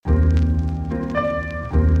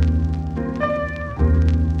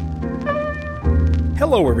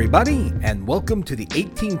Hello, everybody, and welcome to the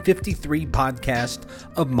 1853 podcast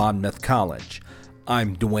of Monmouth College.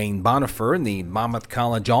 I'm Dwayne Bonifer in the Monmouth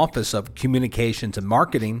College Office of Communications and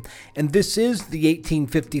Marketing, and this is the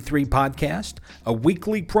 1853 podcast, a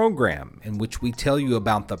weekly program in which we tell you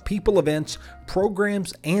about the people, events,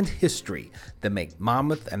 programs, and history that make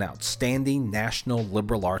Monmouth an outstanding national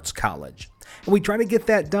liberal arts college. And we try to get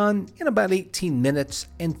that done in about 18 minutes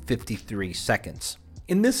and 53 seconds.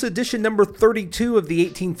 In this edition number 32 of the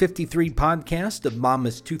 1853 podcast of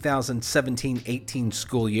Monmouth's 2017-18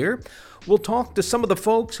 school year, we'll talk to some of the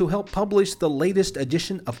folks who helped publish the latest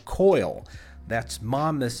edition of COIL. That's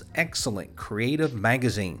Monmouth's excellent creative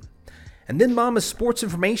magazine. And then Monmouth Sports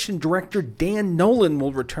Information Director Dan Nolan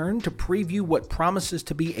will return to preview what promises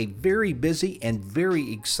to be a very busy and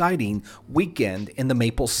very exciting weekend in the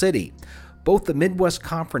Maple City. Both the Midwest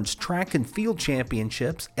Conference Track and Field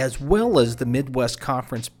Championships as well as the Midwest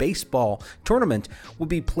Conference Baseball Tournament will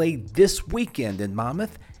be played this weekend in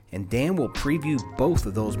Monmouth, and Dan will preview both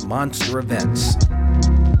of those monster events.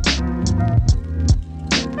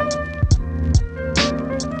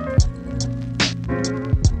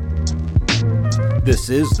 This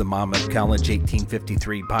is the Monmouth College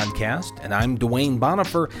 1853 podcast, and I'm Dwayne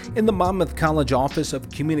Bonifer in the Monmouth College Office of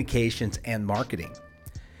Communications and Marketing.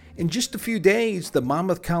 In just a few days, the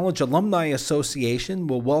Monmouth College Alumni Association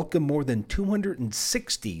will welcome more than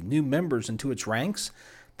 260 new members into its ranks.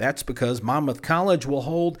 That's because Monmouth College will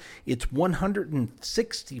hold its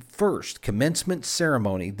 161st commencement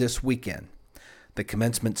ceremony this weekend. The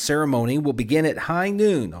commencement ceremony will begin at high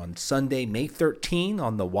noon on Sunday, May 13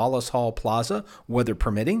 on the Willis Hall Plaza, weather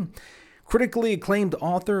permitting. Critically acclaimed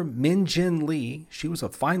author Min Jin Lee, she was a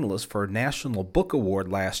finalist for a National Book Award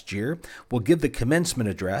last year, will give the commencement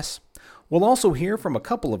address. We'll also hear from a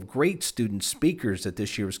couple of great student speakers at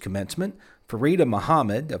this year's commencement. Farida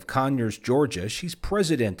Muhammad of Conyers, Georgia, she's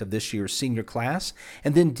president of this year's senior class.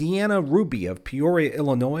 And then Deanna Ruby of Peoria,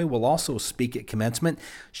 Illinois, will also speak at commencement.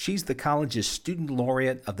 She's the college's student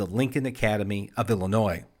laureate of the Lincoln Academy of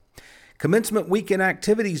Illinois. Commencement weekend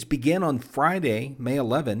activities begin on Friday, May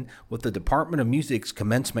 11, with the Department of Music's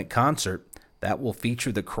commencement concert. That will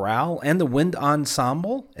feature the chorale and the wind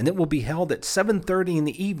ensemble, and it will be held at 7:30 in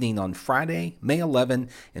the evening on Friday, May 11,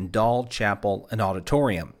 in Dahl Chapel and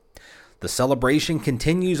Auditorium. The celebration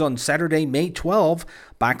continues on Saturday, May 12,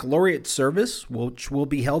 baccalaureate service, which will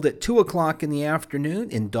be held at 2 o'clock in the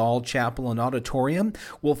afternoon in Dahl Chapel and Auditorium,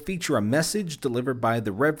 will feature a message delivered by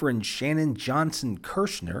the Reverend Shannon Johnson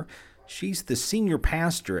Kirshner. She's the senior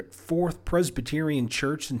pastor at Fourth Presbyterian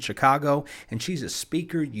Church in Chicago, and she's a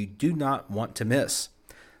speaker you do not want to miss.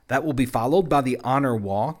 That will be followed by the Honor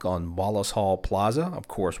Walk on Willis Hall Plaza, of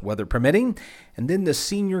course, weather permitting, and then the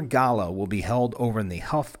Senior Gala will be held over in the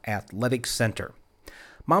Huff Athletic Center.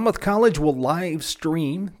 Monmouth College will live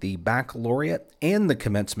stream the baccalaureate and the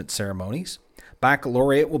commencement ceremonies.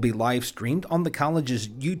 Baccalaureate will be live streamed on the college's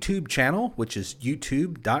YouTube channel, which is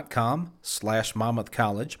youtube.com/Monmouth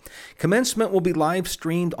College. Commencement will be live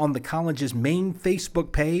streamed on the college's main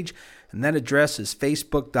Facebook page, and that address is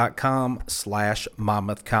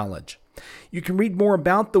facebook.com/Monmouth College. You can read more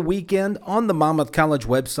about the weekend on the Monmouth College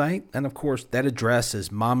website, and of course, that address is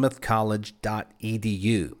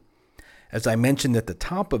monmouthcollege.edu. As I mentioned at the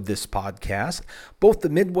top of this podcast, both the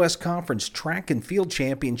Midwest Conference Track and Field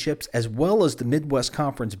Championships as well as the Midwest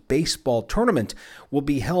Conference Baseball Tournament will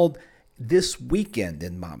be held this weekend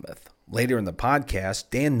in Monmouth. Later in the podcast,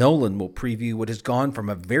 Dan Nolan will preview what has gone from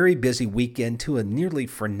a very busy weekend to a nearly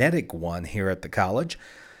frenetic one here at the college.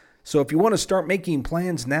 So if you want to start making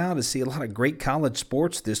plans now to see a lot of great college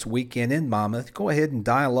sports this weekend in Monmouth, go ahead and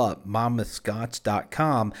dial up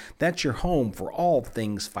monmouthscots.com. That's your home for all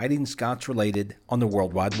things Fighting Scots related on the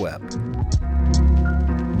World Wide Web.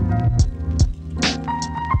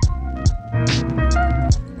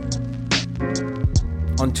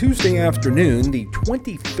 On Tuesday afternoon, the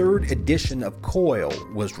 23rd edition of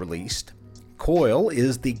COIL was released. COIL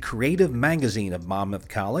is the creative magazine of Monmouth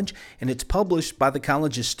College, and it's published by the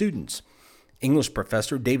college's students. English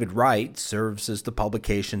professor David Wright serves as the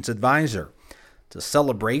publication's advisor. To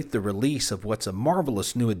celebrate the release of what's a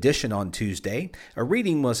marvelous new edition on Tuesday, a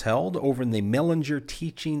reading was held over in the Mellinger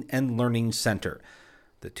Teaching and Learning Center.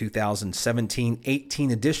 The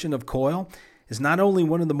 2017-18 edition of COIL is not only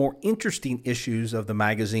one of the more interesting issues of the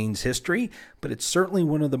magazine's history, but it's certainly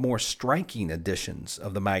one of the more striking editions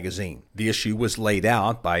of the magazine. The issue was laid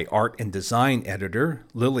out by art and design editor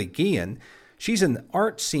Lily Guillen. She's an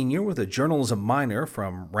art senior with a journalism minor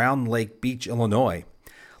from Round Lake Beach, Illinois.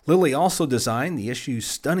 Lily also designed the issue's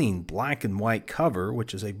stunning black and white cover,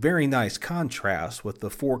 which is a very nice contrast with the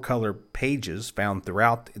 4-color pages found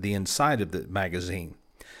throughout the inside of the magazine.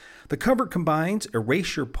 The cover combines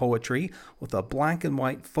erasure poetry with a black and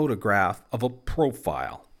white photograph of a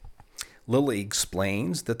profile. Lily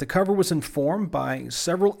explains that the cover was informed by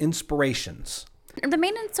several inspirations. The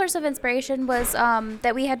main source of inspiration was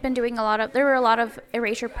that we had been doing there were a lot of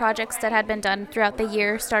erasure projects that had been done throughout the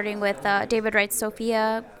year, starting with David Wright's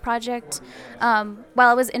Sophia project while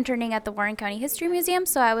I was interning at the Warren County History Museum,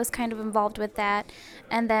 so I was kind of involved with that.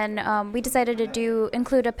 And then we decided to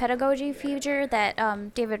include a pedagogy feature that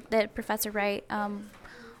Professor Wright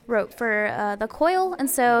wrote for the COIL, and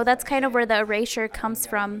so that's kind of where the erasure comes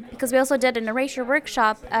from, because we also did an erasure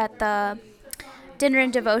workshop at the Dinner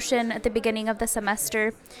and Devotion at the beginning of the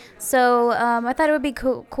semester. So I thought it would be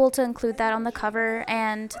cool to include that on the cover.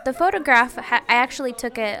 And the photograph, I actually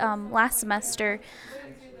took it last semester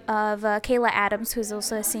of Kayla Adams, who's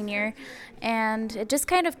also a senior. And it just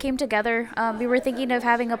kind of came together. We were thinking of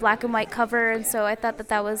having a black and white cover, and so I thought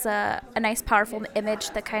that was a nice, powerful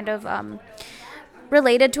image that kind of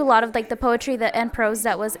related to a lot of like the poetry and prose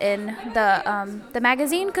that was in the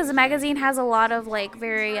magazine, because the magazine has a lot of like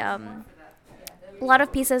very a lot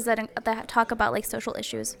of pieces that talk about like social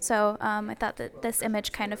issues. So I thought that this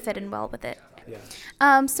image kind of fit in well with it.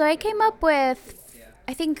 Yeah. So I came up with,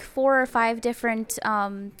 I think, 4 or 5 different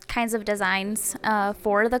kinds of designs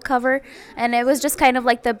for the cover, and it was just kind of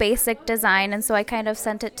like the basic design, and so I kind of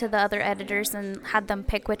sent it to the other editors and had them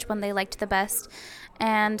pick which one they liked the best.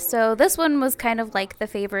 And so this one was kind of like the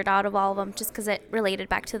favorite out of all of them, just because it related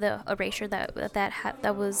back to the erasure that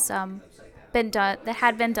was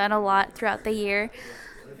had been done a lot throughout the year.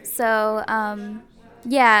 So I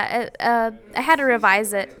had to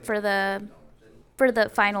revise it for the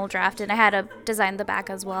final draft, and I had to design the back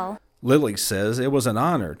as well. Lily says it was an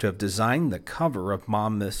honor to have designed the cover of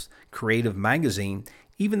Monmouth's creative magazine,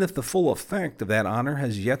 even if the full effect of that honor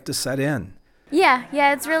has yet to set in. Yeah,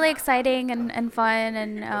 it's really exciting and fun,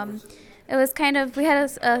 and it was kind of, we had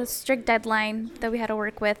a strict deadline that we had to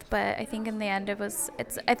work with, but I think in the end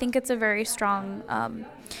I think it's a very strong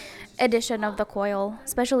edition of the COIL,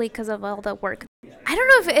 especially because of all the work. I don't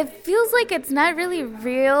know if it feels like it's not really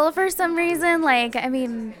real for some reason. Like, I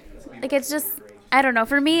mean, like it's just, I don't know.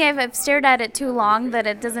 For me, I've stared at it too long that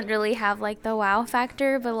it doesn't really have like the wow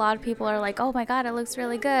factor, but a lot of people are like, oh my God, it looks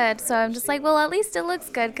really good. So I'm just like, well, at least it looks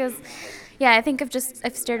good, because yeah, I think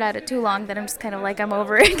I've stared at it too long that I'm just kind of like, I'm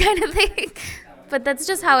over it kind of thing. But that's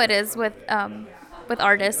just how it is with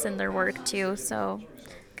artists and their work too. So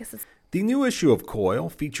I guess it's... The new issue of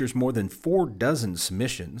COIL features more than 4 dozen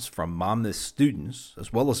submissions from Monmouth students,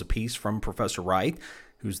 as well as a piece from Professor Wright,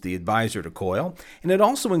 who's the advisor to COIL, and it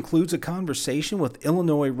also includes a conversation with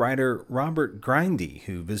Illinois writer Robert Grindy,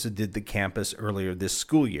 who visited the campus earlier this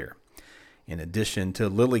school year. In addition to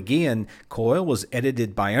Lily Guillen, COIL was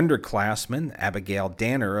edited by underclassmen Abigail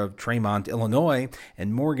Danner of Tremont, Illinois,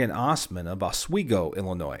 and Morgan Osman of Oswego,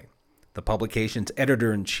 Illinois. The publication's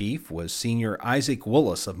editor-in-chief was senior Isaac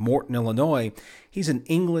Willis of Morton, Illinois. He's an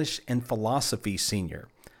English and philosophy senior.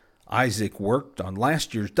 Isaac worked on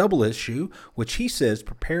last year's double issue, which he says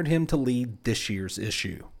prepared him to lead this year's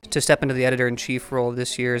issue. To step into the editor-in-chief role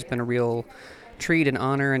this year has been a real treat and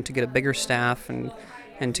honor, and to get a bigger staff and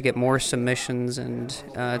to get more submissions, and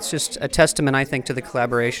it's just a testament, I think, to the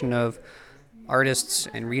collaboration of artists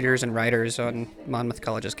and readers and writers on Monmouth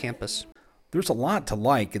College's campus. There's a lot to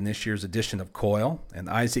like in this year's edition of COIL, and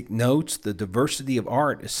Isaac notes the diversity of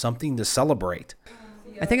art is something to celebrate.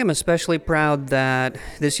 I think I'm especially proud that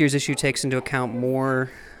this year's issue takes into account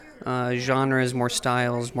more genres, more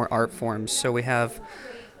styles, more art forms. So we have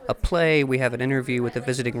a play, we have an interview with a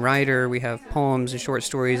visiting writer, we have poems and short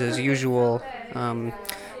stories as usual,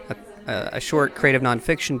 a short creative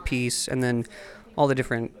nonfiction piece, and then all the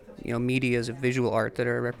different medias of visual art that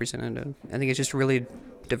are represented. I think it's just a really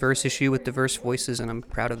diverse issue with diverse voices, and I'm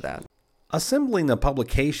proud of that. Assembling a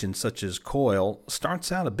publication such as COIL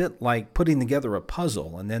starts out a bit like putting together a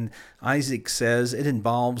puzzle, and then Isaac says it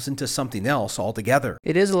evolves into something else altogether.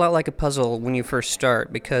 It is a lot like a puzzle when you first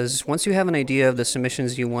start, because once you have an idea of the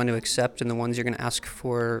submissions you want to accept and the ones you're going to ask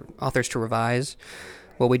for authors to revise,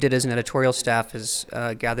 what we did as an editorial staff is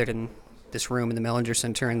gathered in this room in the Mellinger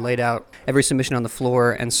Center and laid out every submission on the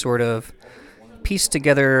floor and sort of pieced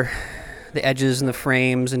together the edges and the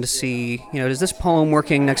frames, and to see, is this poem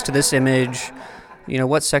working next to this image?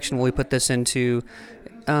 What section will we put this into?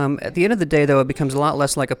 At the end of the day, though, it becomes a lot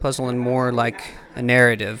less like a puzzle and more like a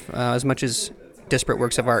narrative, as much as disparate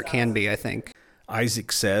works of art can be, I think.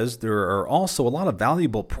 Isaac says there are also a lot of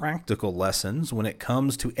valuable practical lessons when it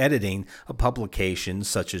comes to editing a publication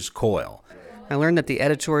such as COIL. I learned that the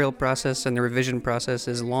editorial process and the revision process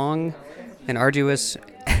is long and arduous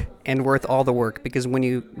and worth all the work, because when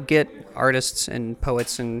you get artists and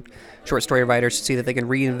poets and short story writers to see that they can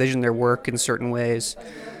re-envision their work in certain ways,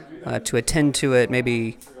 to attend to it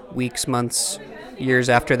maybe weeks, months, years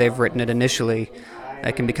after they've written it initially,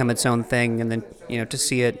 that can become its own thing. And then, to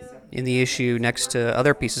see it in the issue next to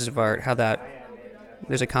other pieces of art, how that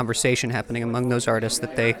there's a conversation happening among those artists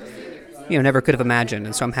that they, never could have imagined.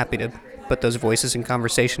 And so I'm happy to put those voices in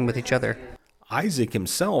conversation with each other. Isaac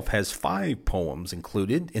himself has 5 poems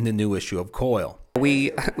included in the new issue of COIL.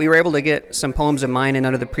 We were able to get some poems of mine in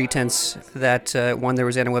under the pretense that won the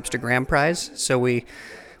Rosanna Webster Graham Prize. So we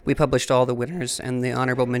published all the winners and the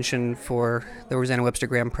honorable mention for the Rosanna Webster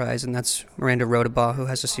Graham Prize, and that's Miranda Rodabaugh, who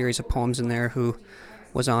has a series of poems in there, who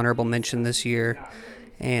was honorable mention this year,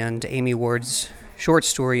 and Amy Ward's short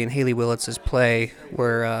story and Haley Willitz's play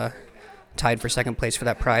were tied for second place for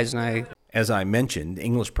that prize. And As I mentioned,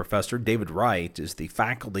 English professor David Wright is the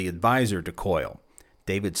faculty advisor to COIL.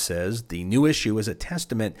 David says the new issue is a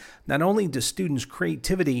testament not only to students'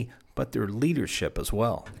 creativity, but their leadership as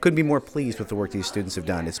well. Couldn't be more pleased with the work these students have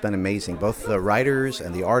done. It's been amazing. Both the writers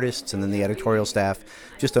and the artists and then the editorial staff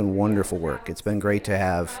just done wonderful work. It's been great to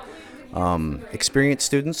have experienced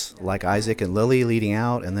students like Isaac and Lily leading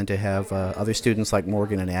out, and then to have other students like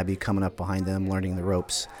Morgan and Abby coming up behind them, learning the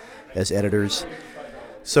ropes as editors.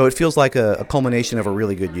 So it feels like a culmination of a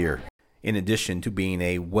really good year. In addition to being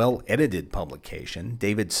a well-edited publication,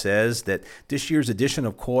 David says that this year's edition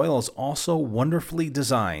of COIL is also wonderfully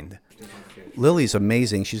designed. Lily's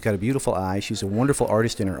amazing. She's got a beautiful eye. She's a wonderful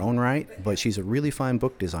artist in her own right, but she's a really fine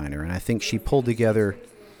book designer, and I think she pulled together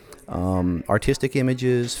artistic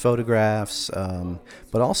images, photographs,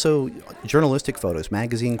 but also journalistic photos,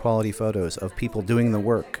 magazine-quality photos of people doing the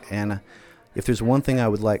work. And if there's one thing I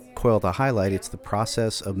would like COIL to highlight, it's the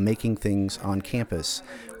process of making things on campus,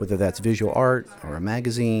 whether that's visual art or a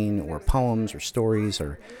magazine or poems or stories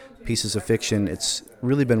or pieces of fiction. It's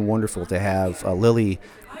really been wonderful to have Lily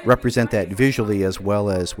represent that visually as well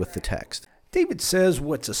as with the text. David says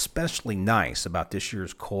what's especially nice about this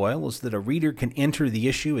year's COIL is that a reader can enter the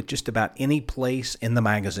issue at just about any place in the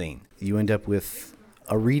magazine. You end up with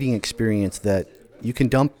a reading experience that you can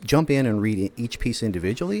jump in and read each piece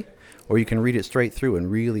individually, or you can read it straight through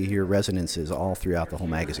and really hear resonances all throughout the whole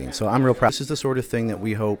magazine. So I'm real proud. This is the sort of thing that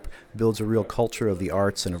we hope builds a real culture of the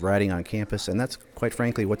arts and of writing on campus, and that's, quite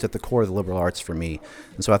frankly, what's at the core of the liberal arts for me.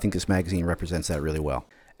 And so I think this magazine represents that really well.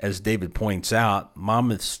 As David points out,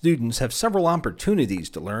 Monmouth students have several opportunities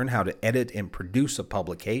to learn how to edit and produce a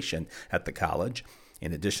publication at the college.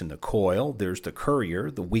 In addition to COIL, there's the Courier,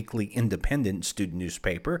 the weekly independent student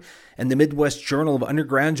newspaper, and the Midwest Journal of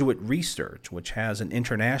Undergraduate Research, which has an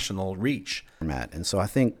international reach. And so I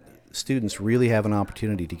think students really have an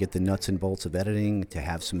opportunity to get the nuts and bolts of editing, to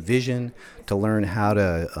have some vision, to learn how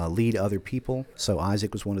to lead other people. So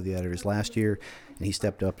Isaac was one of the editors last year, and he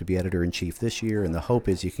stepped up to be editor-in-chief this year, and the hope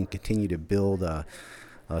is you can continue to build a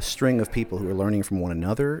string of people who are learning from one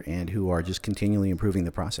another and who are just continually improving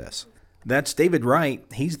the process. That's David Wright.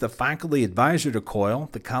 He's the faculty advisor to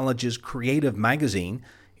COIL, the college's creative magazine.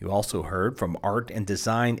 You also heard from art and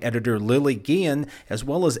design editor Lily Guillen, as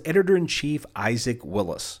well as editor-in-chief Isaac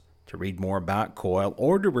Willis. To read more about COIL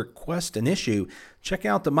or to request an issue, check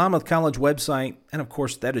out the Monmouth College website, and of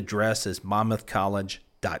course that address is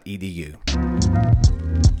monmouthcollege.edu.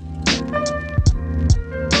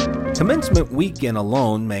 Commencement weekend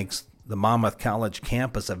alone makes the Monmouth College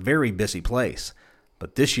campus a very busy place.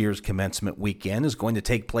 But this year's commencement weekend is going to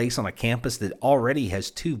take place on a campus that already has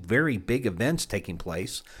 2 very big events taking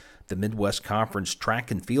place, the Midwest Conference Track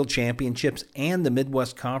and Field Championships and the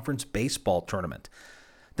Midwest Conference Baseball Tournament.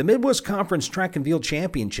 The Midwest Conference Track and Field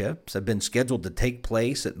Championships have been scheduled to take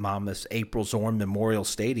place at Monmouth's April Zorn Memorial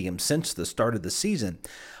Stadium since the start of the season,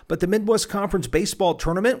 but the Midwest Conference Baseball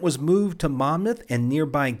Tournament was moved to Monmouth and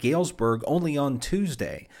nearby Galesburg only on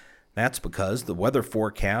Tuesday. That's because the weather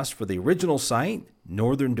forecast for the original site,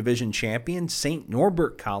 Northern Division champion St.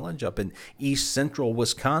 Norbert College up in east central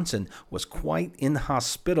Wisconsin, was quite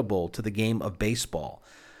inhospitable to the game of baseball.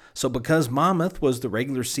 So because Monmouth was the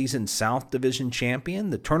regular season South Division champion,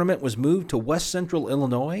 the tournament was moved to west central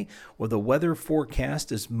Illinois, where the weather forecast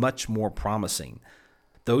is much more promising.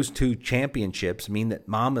 Those 2 championships mean that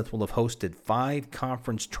Monmouth will have hosted 5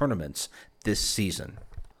 conference tournaments this season.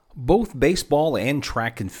 Both baseball and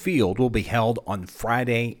track and field will be held on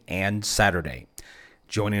Friday and Saturday.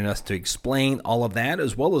 Joining us to explain all of that,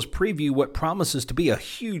 as well as preview what promises to be a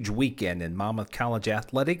huge weekend in Monmouth College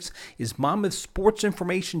athletics, is Monmouth Sports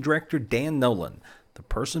Information Director Dan Nolan, the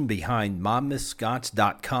person behind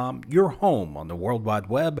MonmouthScots.com, your home on the World Wide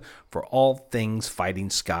Web for all things Fighting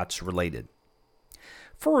Scots related.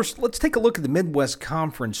 First, let's take a look at the Midwest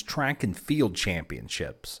Conference Track and Field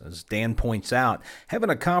Championships. As Dan points out,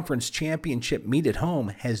 having a conference championship meet at home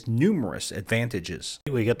has numerous advantages.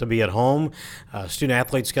 We get to be at home. Student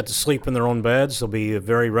athletes get to sleep in their own beds. They'll be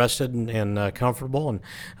very rested and comfortable, and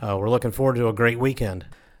we're looking forward to a great weekend.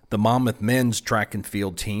 The Monmouth men's track and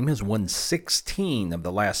field team has won 16 of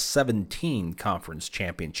the last 17 conference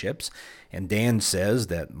championships, and Dan says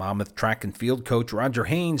that Monmouth track and field coach Roger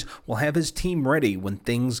Haynes will have his team ready when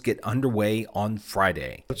things get underway on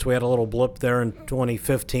Friday. So we had a little blip there in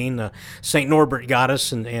 2015. St. Norbert got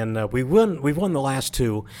us, and we've won the last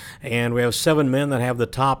two, and we have 7 men that have the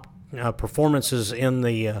top performances in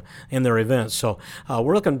their events. So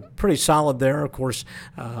we're looking pretty solid there. Of course,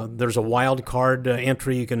 there's a wild card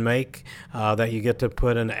entry you can make that you get to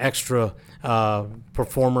put an extra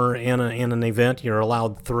performer in an event. You're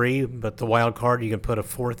allowed 3, but the wild card you can put a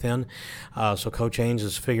 4th in. So Coach Haynes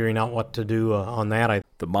is figuring out what to do on that.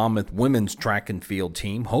 The Monmouth women's track and field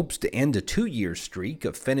team hopes to end a 2-year streak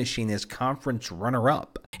of finishing as conference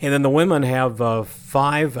runner-up. And then the women have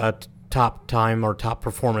 5 top time or top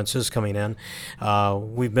performances coming in.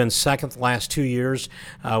 We've been second the last 2 years.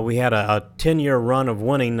 We had a 10-year run of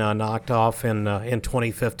winning knocked off in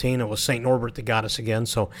 2015. It was St. Norbert that got us again,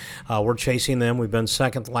 so we're chasing them. We've been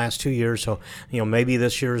second the last 2 years, so maybe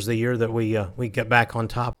this year is the year that we get back on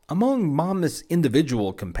top. Among Monmouth's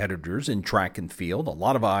individual competitors in track and field, a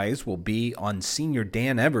lot of eyes will be on senior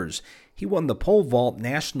Dan Evers. He won the pole vault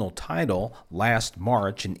national title last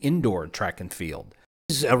March in indoor track and field.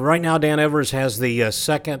 Right now, Dan Evers has the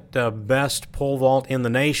second best pole vault in the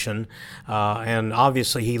nation, and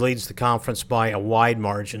obviously he leads the conference by a wide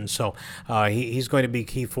margin. So he's going to be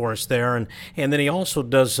key for us there, and then he also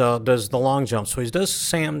does the long jump. So he does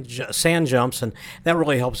sand jumps, and that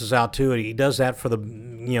really helps us out too. He does that for the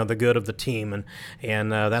good of the team,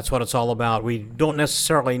 and that's what it's all about. We don't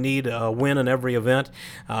necessarily need a win in every event,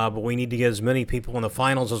 but we need to get as many people in the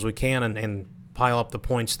finals as we can and pile up the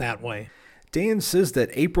points that way. Dan says that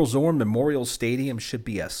April Zorn Memorial Stadium should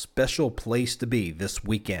be a special place to be this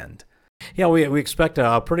weekend. Yeah, we expect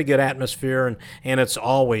a pretty good atmosphere, and it's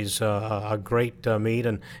always a great meet,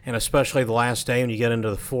 and especially the last day when you get into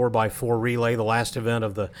the 4x4 relay, the last event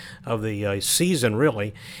of the season,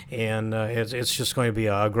 really, and it's just going to be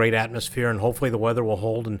a great atmosphere, and hopefully the weather will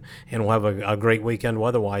hold, and we'll have a great weekend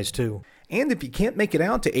weather-wise, too. And if you can't make it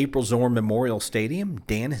out to April Zorn Memorial Stadium,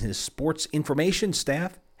 Dan and his sports information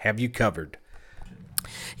staff have you covered.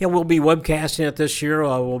 Yeah, we'll be webcasting it this year.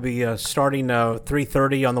 We'll be starting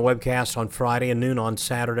 3:30 on the webcast on Friday and noon on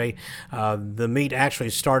Saturday. The meet actually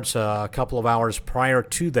starts a couple of hours prior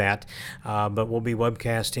to that, but we'll be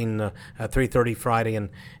webcasting 3:30 Friday and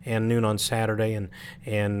noon on Saturday, and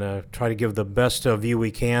try to give the best view we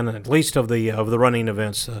can, at least of the running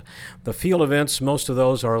events. The field events, most of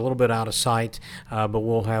those are a little bit out of sight, but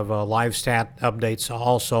we'll have live stat updates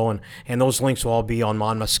also, and those links will all be on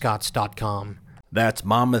MonmouthScots.com. That's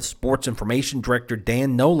Monmouth Sports Information Director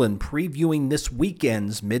Dan Nolan previewing this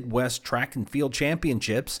weekend's Midwest Track and Field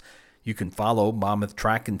Championships. You can follow Monmouth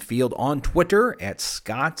Track and Field on Twitter at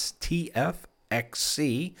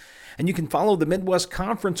ScotsTFXC, and you can follow the Midwest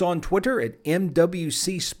Conference on Twitter at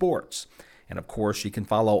MWC Sports. And of course, you can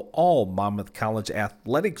follow all Monmouth College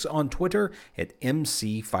athletics on Twitter at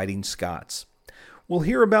MC Fighting Scots. We'll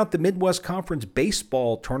hear about the Midwest Conference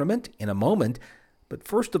baseball tournament in a moment. But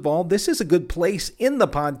first of all, this is a good place in the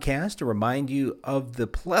podcast to remind you of the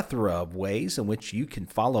plethora of ways in which you can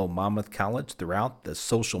follow Monmouth College throughout the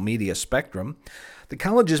social media spectrum. The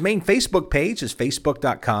college's main Facebook page is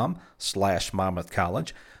facebook.com/Monmouth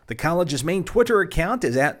College. The college's main Twitter account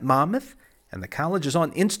is @Monmouth, and the college is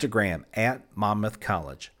on Instagram @Monmouth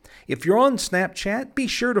College. If you're on Snapchat, be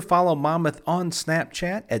sure to follow Monmouth on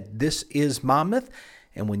Snapchat at This Is Monmouth.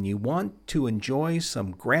 And when you want to enjoy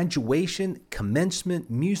some graduation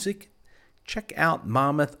commencement music, check out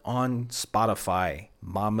Monmouth on Spotify,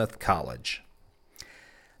 Monmouth College.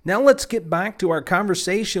 Now let's get back to our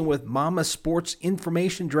conversation with Monmouth Sports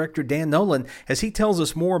Information Director Dan Nolan as he tells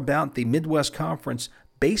us more about the Midwest Conference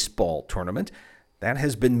baseball tournament that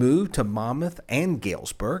has been moved to Monmouth and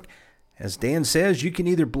Galesburg. As Dan says, you can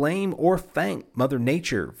either blame or thank Mother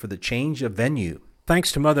Nature for the change of venue.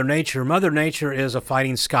 Thanks to Mother Nature. Mother Nature is a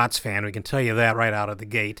fighting Scots fan. We can tell you that right out of the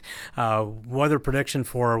gate. Weather prediction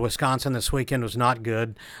for Wisconsin this weekend was not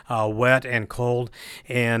good, wet and cold.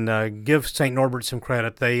 And give St. Norbert some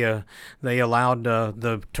credit. They allowed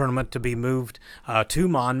the tournament to be moved to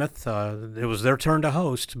Monmouth. It was their turn to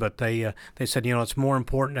host, but they said, it's more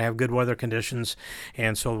important to have good weather conditions.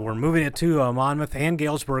 And so we're moving it to Monmouth and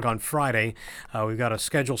Galesburg on Friday. We've got a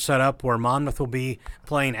schedule set up where Monmouth will be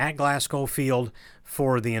playing at Glasgow Field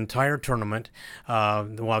for the entire tournament.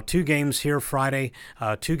 We'll have 2 games here Friday.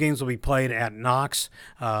 2 games will be played at Knox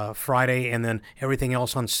Friday, and then everything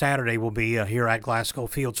else on Saturday will be here at Glasgow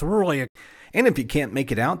Field. So we're really... And if you can't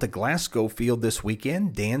make it out to Glasgow Field this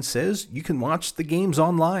weekend, Dan says you can watch the games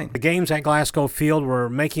online. The games at Glasgow Field, we're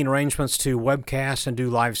making arrangements to webcast and do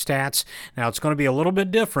live stats. Now, it's going to be a little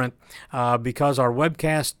bit different because our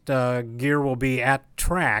webcast gear will be at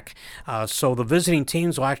track. So the visiting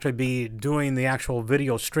teams will actually be doing the actual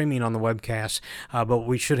video streaming on the webcast, but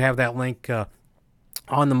we should have that link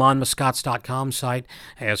on the MonmouthScots.com site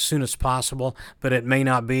as soon as possible, but it may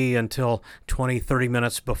not be until 20-30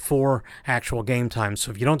 minutes before actual game time.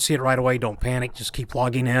 So if you don't see it right away, don't panic. Just keep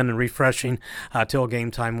logging in and refreshing till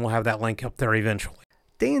game time. We'll have that link up there eventually.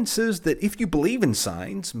 Dan says that if you believe in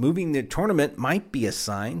signs, moving the tournament might be a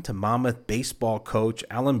sign to Monmouth baseball coach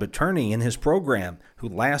Alan Boterney and his program, who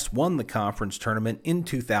last won the conference tournament in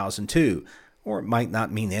 2002. Or it might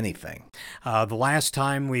not mean anything. The last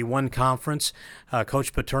time we won conference,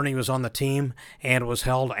 Coach Boterney was on the team, and it was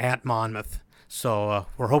held at Monmouth. So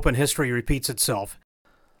we're hoping history repeats itself.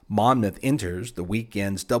 Monmouth enters the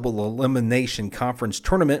weekend's double elimination conference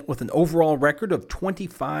tournament with an overall record of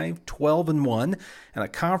 25-12-1 and a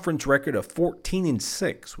conference record of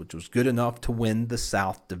 14-6, which was good enough to win the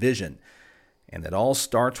South Division. And it all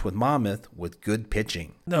starts with Monmouth with good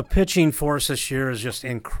pitching. The pitching force this year is just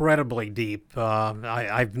incredibly deep.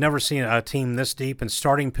 I've never seen a team this deep in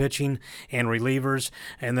starting pitching and relievers,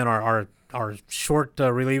 and then our short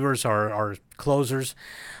relievers, our closers.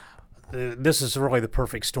 This is really the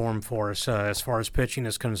perfect storm for us as far as pitching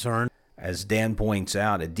is concerned. As Dan points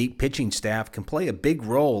out, a deep pitching staff can play a big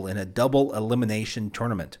role in a double elimination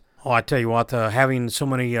tournament. Oh, I tell you what, having so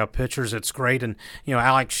many pitchers, it's great. And,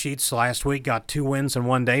 Alex Sheets last week got 2 wins in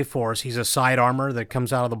 1 day for us. He's a side armor that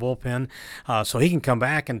comes out of the bullpen, so he can come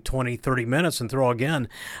back in 20, 30 minutes and throw again.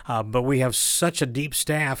 But we have such a deep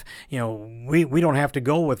staff, we don't have to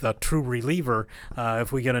go with a true reliever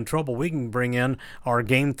if we get in trouble. We can bring in our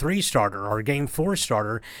Game 3 starter, our Game 4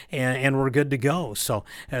 starter, and we're good to go. So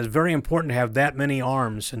it's very important to have that many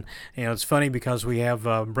arms. And, it's funny because we have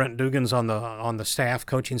Brent Dugans on the staff,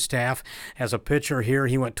 coaching staff. As a pitcher here,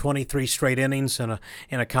 he went 23 straight innings in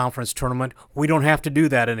a conference tournament. We don't have to do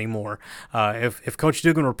that anymore. If Coach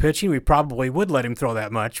Dugan were pitching, we probably would let him throw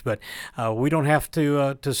that much, but we don't have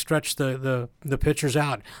to stretch the pitchers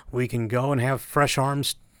out. We can go and have fresh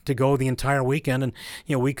arms to go the entire weekend, and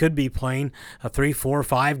we could be playing 3, 4,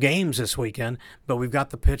 5 games this weekend, but we've got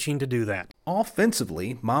the pitching to do that.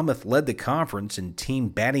 Offensively, Monmouth led the conference in team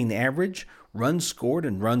batting average, runs scored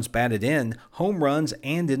and runs batted in, home runs,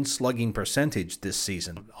 and in slugging percentage this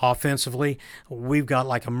season. Offensively, we've got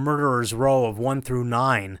like a murderer's row of 1 through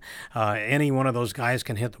 9. Any one of those guys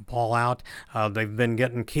can hit the ball out. They've been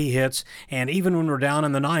getting key hits, and even when we're down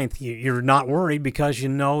in the 9th, you're not worried because you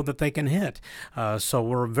know that they can hit. So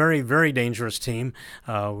we're a very, very dangerous team.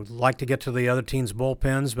 We'd like to get to the other team's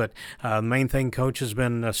bullpens, but the main thing Coach has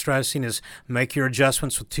been stressing is make your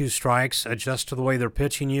adjustments with 2 strikes, adjust to the way they're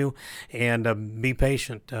pitching you, and be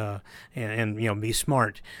patient and be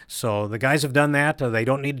smart. So the guys have done that. They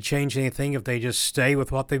don't need to change anything. If they just stay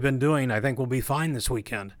with what they've been doing, I think we'll be fine this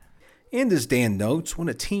weekend. And as Dan notes, when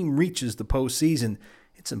a team reaches the postseason,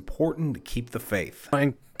 it's important to keep the faith.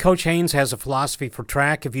 And Coach Haynes has a philosophy for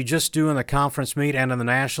track. If you just do in the conference meet and in the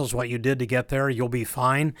nationals what you did to get there, you'll be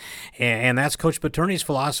fine. And that's Coach Boterney's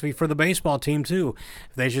philosophy for the baseball team, too.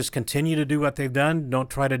 If they just continue to do what they've done, don't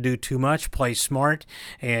try to do too much, play smart,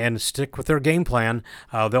 and stick with their game plan,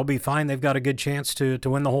 they'll be fine. They've got a good chance to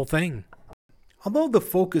win the whole thing. Although the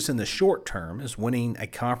focus in the short term is winning a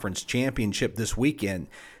conference championship this weekend,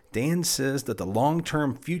 Dan says that the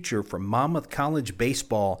long-term future for Monmouth College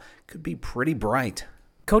baseball could be pretty bright.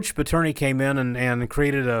 Coach Boterney came in and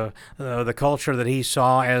created the culture that he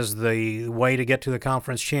saw as the way to get to the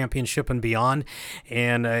conference championship and beyond,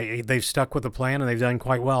 and they've stuck with the plan, and they've done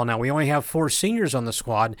quite well. Now, we only have 4 seniors on the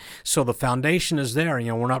squad, so the foundation is there.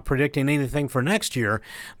 We're not predicting anything for next year,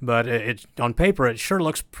 but on paper, it sure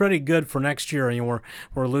looks pretty good for next year.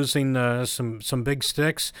 We're losing some big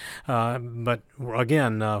sticks, but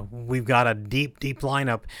again, we've got a deep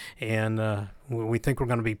lineup, and we think we're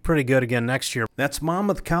going to be pretty good again next year. That's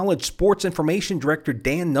Monmouth College Sports Information Director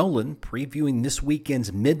Dan Nolan previewing this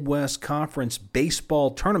weekend's Midwest Conference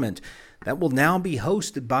Baseball Tournament that will now be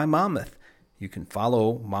hosted by Monmouth. You can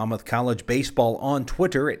follow Monmouth College Baseball on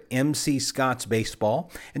Twitter at MC Scots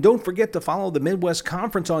Baseball. And don't forget to follow the Midwest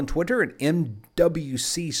Conference on Twitter at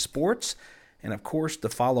MWC Sports. And of course, to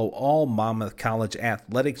follow all Monmouth College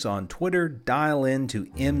athletics on Twitter, dial in to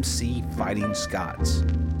MC Fighting Scots.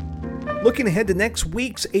 Looking ahead to next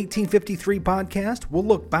week's 1853 podcast, we'll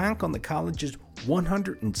look back on the college's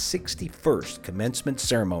 161st commencement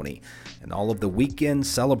ceremony and all of the weekend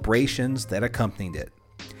celebrations that accompanied it.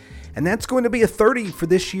 And that's going to be a 30 for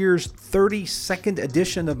this year's 32nd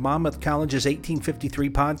edition of Monmouth College's 1853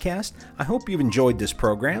 podcast. I hope you've enjoyed this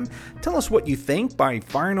program. Tell us what you think by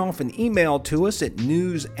firing off an email to us at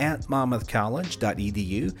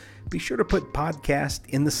news@monmouthcollege.edu. Be sure to put podcast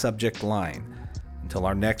in the subject line. Until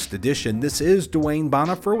our next edition, this is Dwayne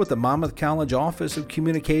Bonifer with the Monmouth College Office of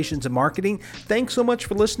Communications and Marketing. Thanks so much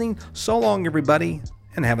for listening. So long, everybody,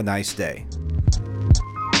 and have a nice day.